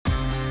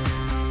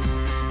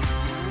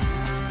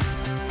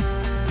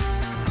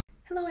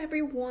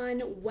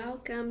everyone,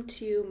 welcome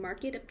to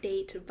Market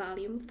Update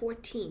Volume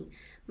 14.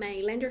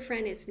 My lender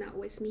friend is not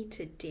with me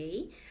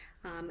today.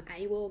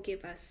 I will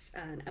give us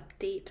an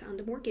update on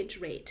the mortgage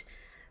rate.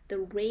 The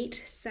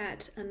rate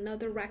set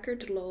another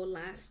record low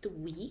last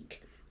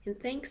week, and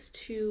thanks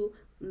to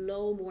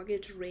low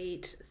mortgage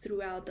rates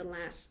throughout the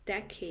last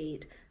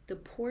decade, the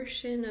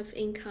portion of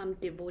income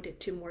devoted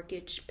to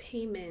mortgage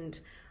payment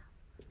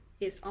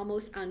is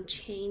almost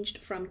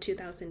unchanged from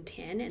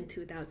 2010 and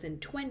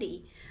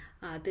 2020.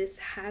 This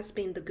has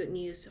been the good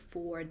news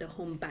for the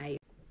home buyer.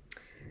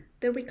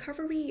 The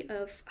recovery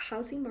of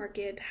housing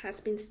market has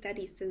been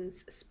steady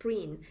since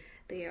spring.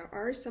 There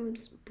are some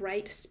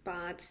bright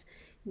spots.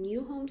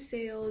 New home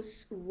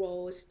sales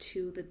rose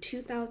to the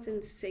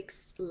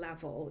 2006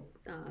 level.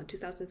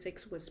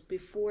 2006 was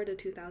before the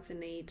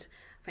 2008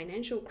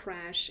 financial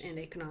crash and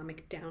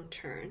economic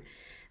downturn.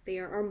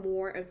 There are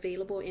more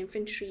available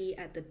inventory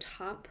at the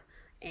top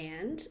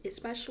end,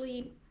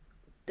 especially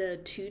the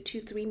 2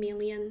 to 3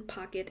 million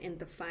pocket and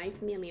the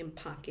 5 million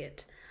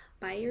pocket.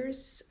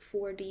 Buyers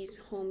for these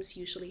homes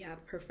usually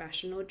have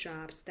professional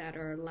jobs that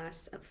are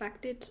less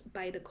affected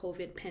by the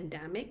COVID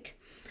pandemic,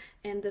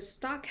 and the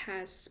stock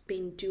has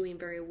been doing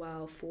very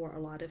well for a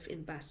lot of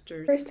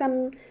investors. There's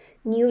some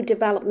new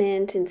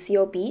development in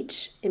Seal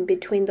Beach in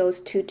between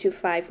those 2 to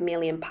 5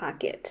 million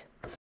pocket.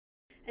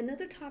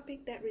 Another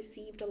topic that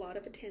received a lot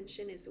of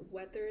attention is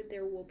whether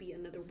there will be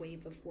another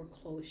wave of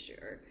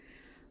foreclosure.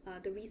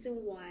 The reason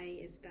why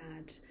is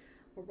that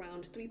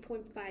around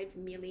 3.5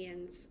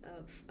 million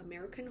of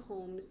American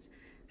homes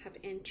have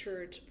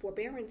entered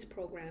forbearance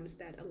programs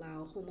that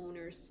allow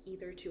homeowners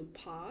either to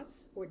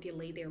pause or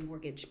delay their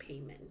mortgage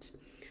payment.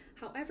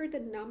 However, the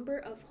number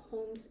of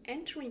homes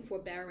entering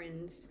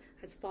forbearance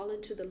has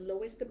fallen to the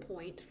lowest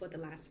point for the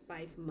last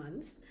 5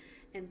 months,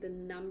 and the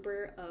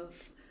number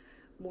of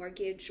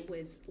mortgage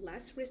with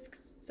less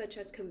risks, such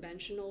as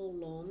conventional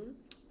loan,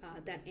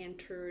 that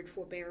entered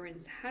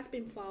forbearance has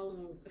been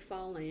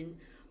falling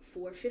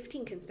for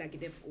 15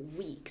 consecutive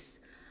weeks.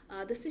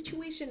 The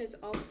situation is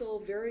also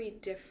very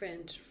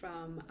different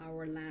from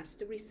our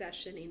last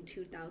recession in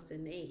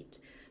 2008.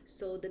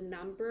 So the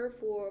number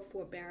for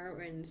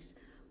forbearance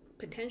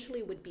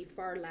potentially would be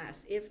far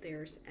less if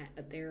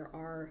there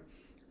are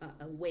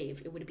a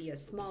wave. It would be a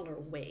smaller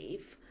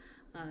wave.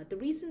 The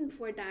reason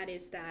for that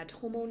is that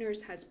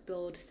homeowners has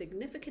built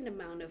significant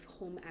amount of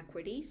home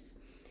equities,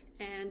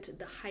 and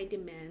the high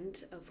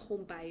demand of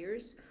home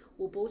buyers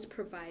will both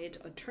provide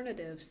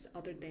alternatives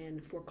other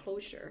than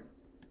foreclosure.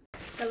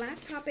 The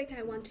last topic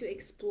I want to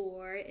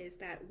explore is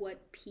that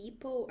what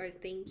people are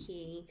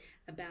thinking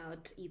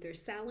about either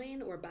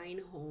selling or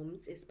buying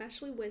homes,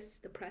 especially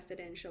with the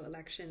presidential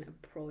election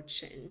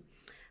approaching.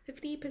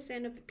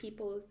 50% of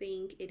people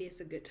think it is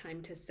a good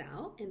time to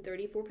sell, and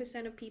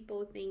 34% of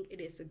people think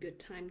it is a good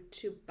time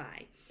to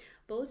buy.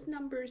 Both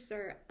numbers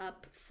are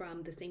up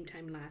from the same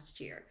time last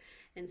year,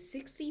 and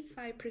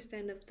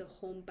 65% of the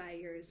home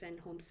buyers and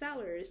home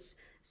sellers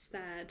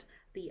said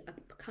the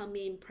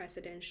upcoming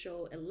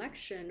presidential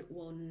election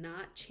will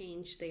not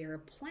change their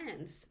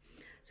plans.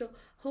 So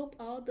hope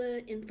all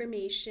the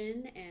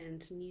information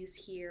and news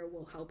here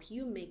will help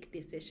you make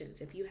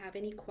decisions. If you have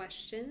any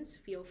questions,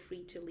 feel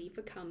free to leave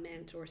a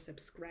comment or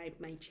subscribe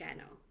my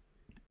channel.